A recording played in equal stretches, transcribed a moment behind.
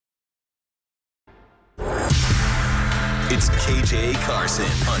It's KJ Carson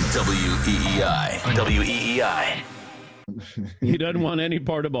on WEEI. WEEI. He doesn't want any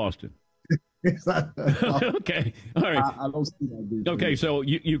part of Boston. Okay. All right. I don't see that. Okay, so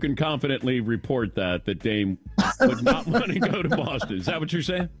you can confidently report that Dame would not want to go to Boston. Is that what you're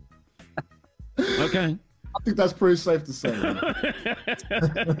saying? Okay. I think that's pretty safe to say.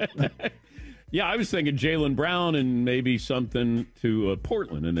 Yeah, I was thinking Jaylen Brown and maybe something to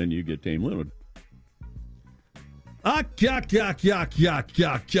Portland, and then you get Dame Lillard. Yuck.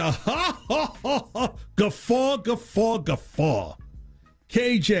 Ha, ha, ha. Guffaw.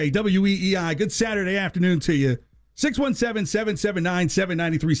 KJ, WEEI, good Saturday afternoon to you.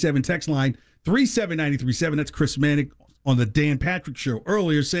 617-779-7937, text line 37937. That's Chris Manick on the Dan Patrick Show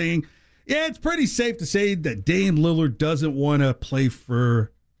earlier saying, yeah, it's pretty safe to say that Dame Lillard doesn't want to play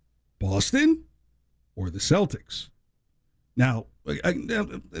for Boston or the Celtics. Now,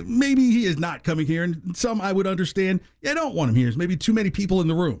 maybe he is not coming here, and some I would understand. Yeah, I don't want him here. There's maybe too many people in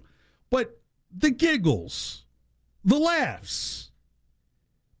the room. But the giggles, the laughs,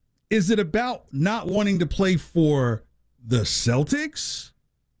 is it about not wanting to play for the Celtics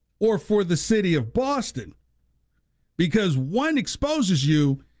or for the city of Boston? Because one exposes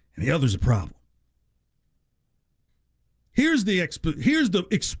you and the other's a problem. Here's the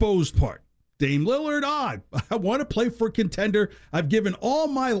exposed part. Dame Lillard, I want to play for a contender. I've given all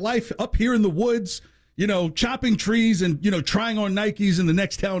my life up here in the woods, chopping trees and, trying on Nikes in the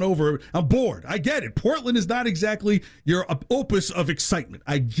next town over. I'm bored. I get it. Portland is not exactly your opus of excitement.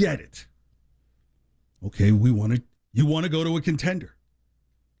 I get it. Okay, you want to go to a contender.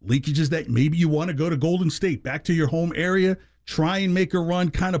 Leakage is that maybe you want to go to Golden State, back to your home area, try and make a run,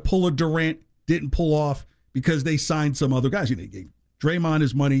 kind of pull a Durant, didn't pull off because they signed some other guys. They gave Draymond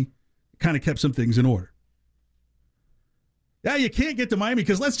his money, kind of kept some things in order. Yeah, you can't get to Miami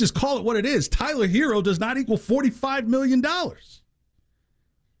because let's just call it what it is. Tyler Hero does not equal $45 million.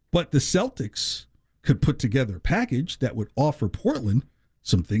 But the Celtics could put together a package that would offer Portland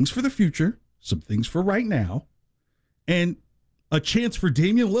some things for the future, some things for right now, and a chance for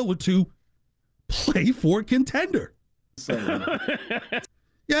Damian Lillard to play for a contender.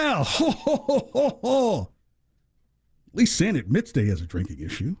 Yeah. At least Sam admits that he has a drinking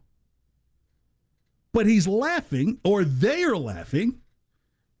issue. But he's laughing, or they are laughing,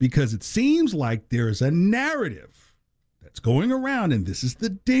 because it seems like there is a narrative that's going around, and this is the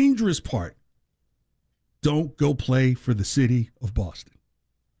dangerous part. Don't go play for the city of Boston.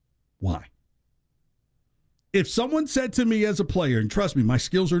 Why? If someone said to me as a player, and trust me, my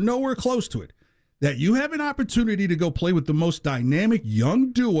skills are nowhere close to it, that you have an opportunity to go play with the most dynamic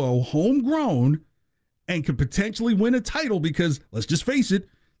young duo, homegrown, and could potentially win a title because, let's just face it,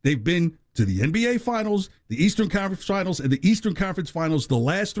 they've been to the NBA Finals, the Eastern Conference Finals, and the Eastern Conference Finals the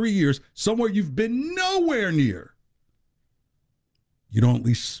last 3 years, somewhere you've been nowhere near. You don't at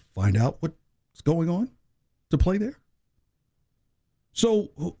least find out what's going on to play there?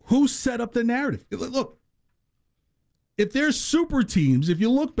 So who set up the narrative? Look, if there's super teams, if you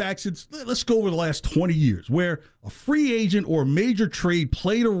look back since, let's go over the last 20 years, where a free agent or a major trade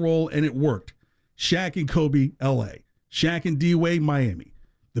played a role and it worked. Shaq and Kobe, L.A. Shaq and D-Wade, Miami.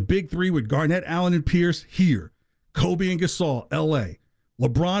 The big three with Garnett, Allen, and Pierce here. Kobe and Gasol, L.A.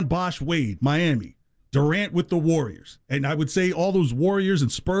 LeBron, Bosh, Wade, Miami. Durant with the Warriors. And I would say all those Warriors and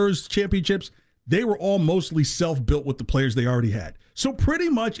Spurs championships, they were all mostly self-built with the players they already had. So pretty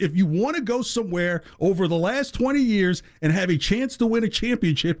much if you want to go somewhere over the last 20 years and have a chance to win a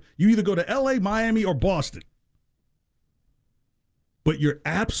championship, you either go to L.A., Miami, or Boston. But you're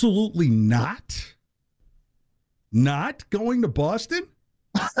absolutely not going to Boston?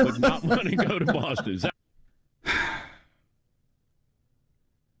 Would not want to go to Boston.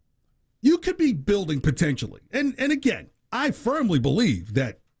 You could be building potentially. And again, I firmly believe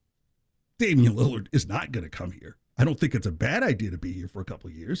that Damian Lillard is not going to come here. I don't think it's a bad idea to be here for a couple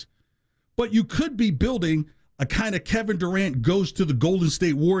of years. But you could be building a kind of Kevin Durant goes to the Golden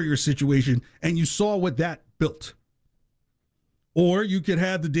State Warriors situation, and you saw what that built. Or you could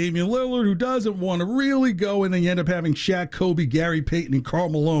have the Damian Lillard who doesn't want to really go, and then you end up having Shaq, Kobe, Gary Payton, and Karl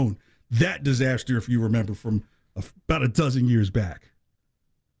Malone. That disaster, if you remember, from about a dozen years back.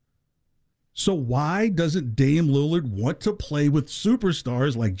 So why doesn't Dame Lillard want to play with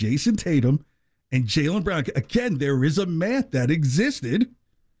superstars like Jason Tatum and Jaylen Brown? Again, there is a math that existed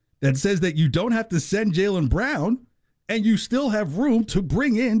that says that you don't have to send Jaylen Brown, and you still have room to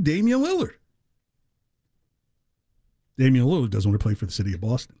bring in Damian Lillard. Damian Lillard doesn't want to play for the city of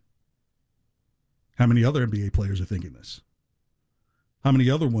Boston. How many other NBA players are thinking this? How many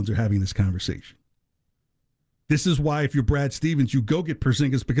other ones are having this conversation? This is why if you're Brad Stevens, you go get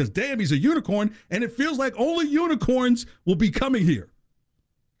Porzingis because, damn, he's a unicorn, and it feels like only unicorns will be coming here.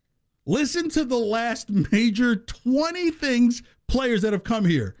 Listen to the last major 20 players that have come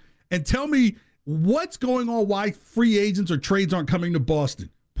here, and tell me what's going on, why free agents or trades aren't coming to Boston.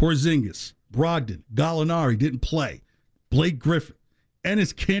 Porzingis, Brogdon, Gallinari didn't play. Blake Griffin,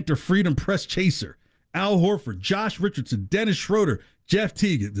 Enes Kanter, Freedom Press Chaser, Al Horford, Josh Richardson, Dennis Schroeder, Jeff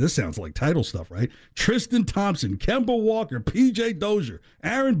Teague. This sounds like title stuff, right? Tristan Thompson, Kemba Walker, PJ Dozier,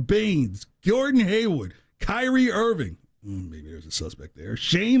 Aaron Baines, Gordon Hayward, Kyrie Irving. Maybe there's a suspect there.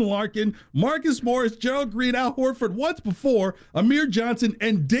 Shane Larkin, Marcus Morris, Gerald Green, Al Horford, once before, Amir Johnson,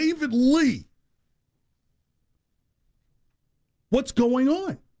 and David Lee. What's going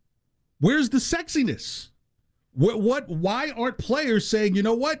on? Where's the sexiness? Why aren't players saying, you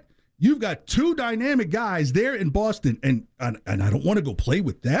know what? You've got two dynamic guys there in Boston, and I don't want to go play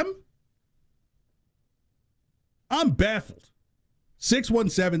with them? I'm baffled.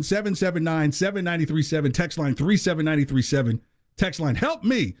 617-779-7937, text line 37937, text line, help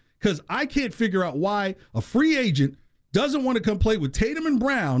me, because I can't figure out why a free agent doesn't want to come play with Tatum and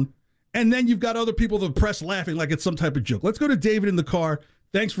Brown, and then you've got other people in the press laughing like it's some type of joke. Let's go to David in the car.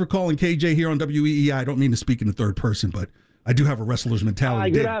 Thanks for calling KJ here on WEEI. I don't mean to speak in the third person, but I do have a wrestler's mentality. Hi,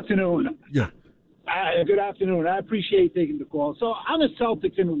 good afternoon. Yeah. Good afternoon. I appreciate taking the call. So I'm a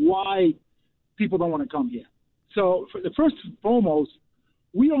Celtics and why people don't want to come here. So for the first and foremost,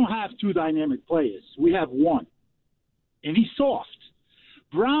 we don't have two dynamic players. We have one, and he's soft.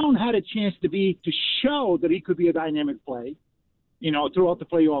 Brown had a chance to show that he could be a dynamic play, throughout the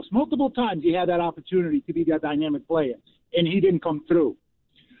playoffs. Multiple times he had that opportunity to be that dynamic player, and he didn't come through.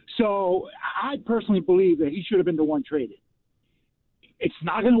 So I personally believe that he should have been the one traded. It's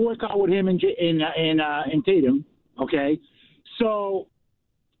not going to work out with him and Tatum, okay? So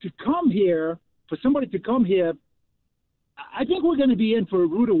for somebody to come here, I think we're going to be in for a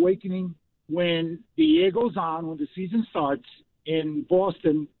rude awakening when the year goes on, when the season starts in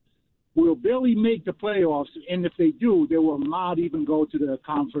Boston. We'll barely make the playoffs, and if they do, they will not even go to the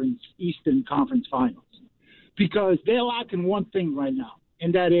Eastern Conference Finals, because they're lacking one thing right now,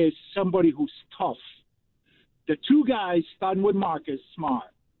 and that is somebody who's tough. The two guys, starting with Marcus Smart,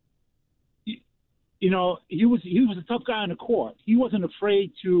 he was a tough guy on the court. He wasn't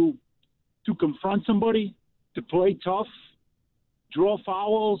afraid to confront somebody, to play tough, draw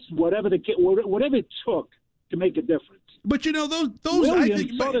fouls, whatever it took to make a difference. But those I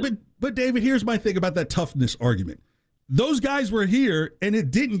think. But David, here's my thing about that toughness argument. Those guys were here, and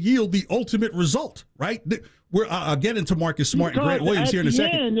it didn't yield the ultimate result, right? I'll get into Marcus Smart and Grant Williams here in a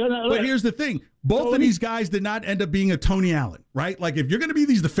second. But here's the thing. Both of these guys did not end up being a Tony Allen, right? Like, if you're going to be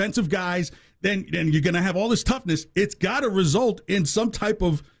these defensive guys, then you're going to have all this toughness. It's got to result in some type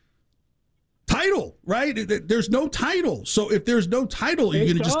of title, right? There's no title. So if there's no title, you're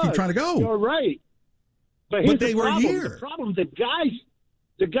going to just keep trying to go. You're right. But they were here. The problem, the guys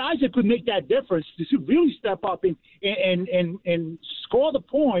that could make that difference to really step up and score the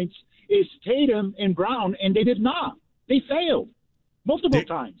points is Tatum and Brown, and they did not. They failed multiple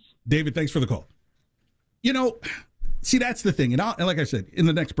times. David, thanks for the call. See, that's the thing. And like I said, in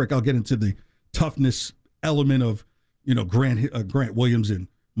the next break, I'll get into the toughness element of, Grant Williams and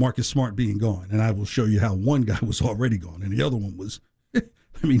Marcus Smart being gone. And I will show you how one guy was already gone, and the other one was,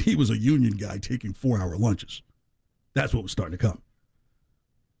 he was a union guy taking 4-hour lunches. That's what was starting to come.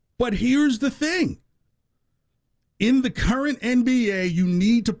 But here's the thing. In the current NBA, you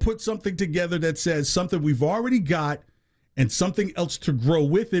need to put something together that says something we've already got and something else to grow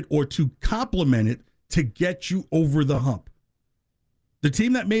with it or to complement it to get you over the hump. The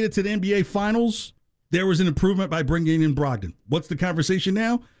team that made it to the NBA Finals, there was an improvement by bringing in Brogdon. What's the conversation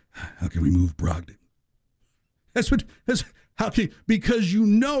now? How can we move Brogdon? Because you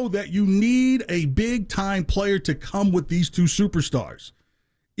know that you need a big-time player to come with these two superstars.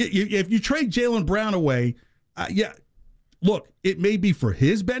 If you trade Jaylen Brown away, look, it may be for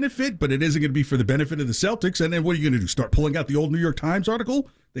his benefit, but it isn't going to be for the benefit of the Celtics. And then what are you going to do? Start pulling out the old New York Times article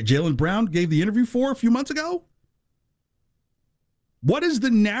that Jaylen Brown gave the interview for a few months ago? What is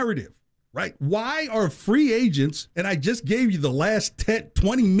the narrative, right? Why are free agents, and I just gave you the last 10,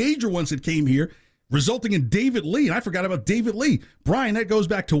 20 major ones that came here, resulting in David Lee, and I forgot about David Lee. Brian, that goes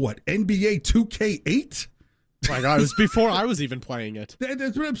back to what, NBA 2K8? Oh my God, it was before I was even playing it.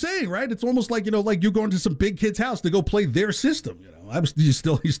 That's what I'm saying, right? It's almost like, like you going to some big kid's house to go play their system. You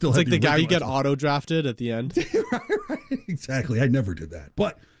still it's like the guy you get auto drafted at the end. right, exactly. I never did that.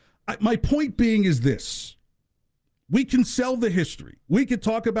 But my point being is this. We can sell the history. We could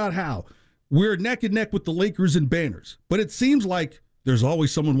talk about how we're neck and neck with the Lakers in banners. But it seems like there's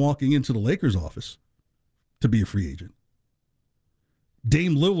always someone walking into the Lakers office to be a free agent.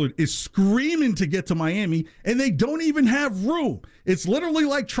 Dame Lillard is screaming to get to Miami, and they don't even have room. It's literally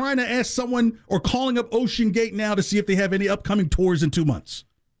like trying to ask someone or calling up Ocean Gate now to see if they have any upcoming tours in 2 months.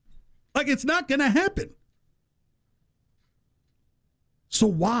 Like, it's not going to happen. So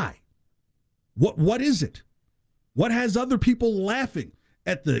why? What is it? What has other people laughing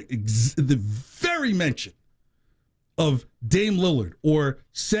at the very mention of Dame Lillard or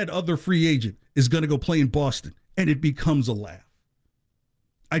said other free agent is going to go play in Boston, and it becomes a laugh?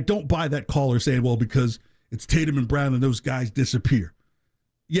 I don't buy that caller saying, well, because it's Tatum and Brown and those guys disappear.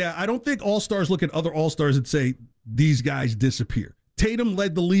 Yeah, I don't think all-stars look at other all-stars and say, these guys disappear. Tatum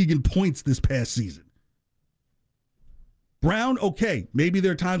led the league in points this past season. Brown, okay, maybe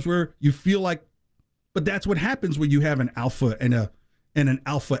there are times where you feel like, but that's what happens when you have an alpha and an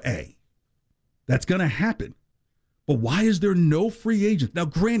alpha A. That's going to happen. But why is there no free agents? Now,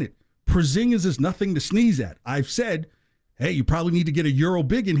 granted, Porzingis is nothing to sneeze at. I've said, hey, you probably need to get a Euro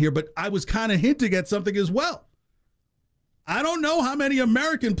big in here, but I was kind of hinting at something as well. I don't know how many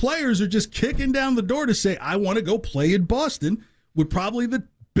American players are just kicking down the door to say, I want to go play in Boston with probably the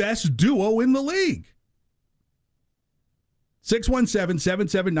best duo in the league.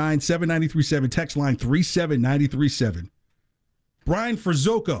 617-779-7937, text line 37937. Brian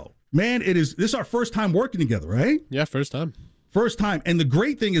Frizzoco, man, this is our first time working together, right? Yeah, first time. First time. And the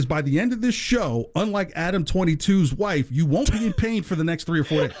great thing is by the end of this show, unlike Adam 22's wife, you won't be in pain for the next 3 or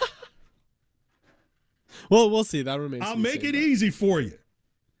 4 days. Well, we'll see. That remains. I'll make it easy for you.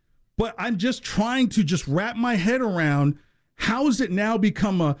 But I'm just trying to just wrap my head around how has it now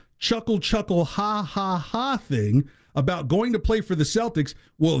become a chuckle, ha, ha, ha thing about going to play for the Celtics?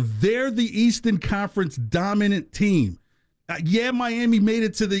 Well, they're the Eastern Conference dominant team. Yeah, Miami made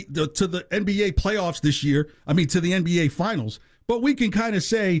it to the NBA playoffs this year. I mean, to the NBA finals. But we can kind of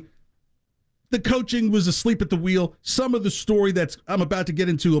say the coaching was asleep at the wheel. Some of the story that's I'm about to get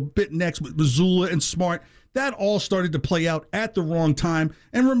into a bit next with Mazzulla and Smart, that all started to play out at the wrong time.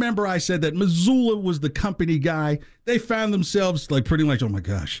 And remember, I said that Mazzulla was the company guy. They found themselves like pretty much, oh my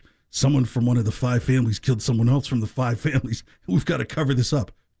gosh, someone from one of the 5 families killed someone else from the 5 families. We've got to cover this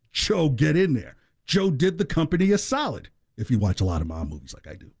up. Joe, get in there. Joe did the company a solid. If you watch a lot of mob movies like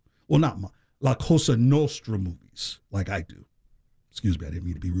I do. Well, not La Cosa Nostra movies like I do. Excuse me, I didn't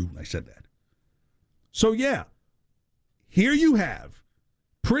mean to be rude when I said that. So, yeah, here you have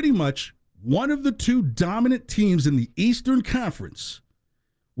pretty much one of the 2 dominant teams in the Eastern Conference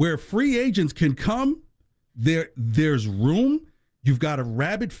where free agents can come. There's room. You've got a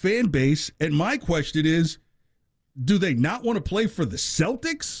rabid fan base. And my question is, do they not want to play for the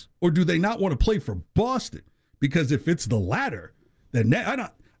Celtics or do they not want to play for Boston? Because if it's the latter, then I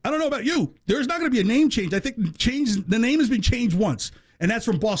don't know about you. There's not going to be a name change. I think the name has been changed once, and that's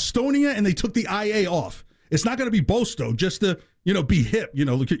from Bostonia, and they took the IA off. It's not going to be Bosto, just to be hip.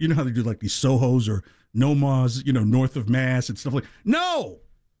 Look at how they do like these Sohos or Nomas, north of Mass and stuff like. No.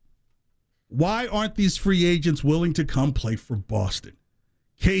 Why aren't these free agents willing to come play for Boston?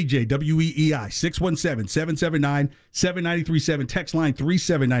 KJ WEEI 617-779-7937, text line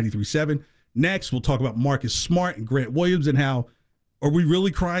 37937. Next, we'll talk about Marcus Smart and Grant Williams and how are we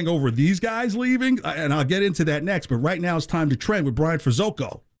really crying over these guys leaving? And I'll get into that next. But right now it's time to trend with Brian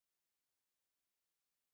Frizzoco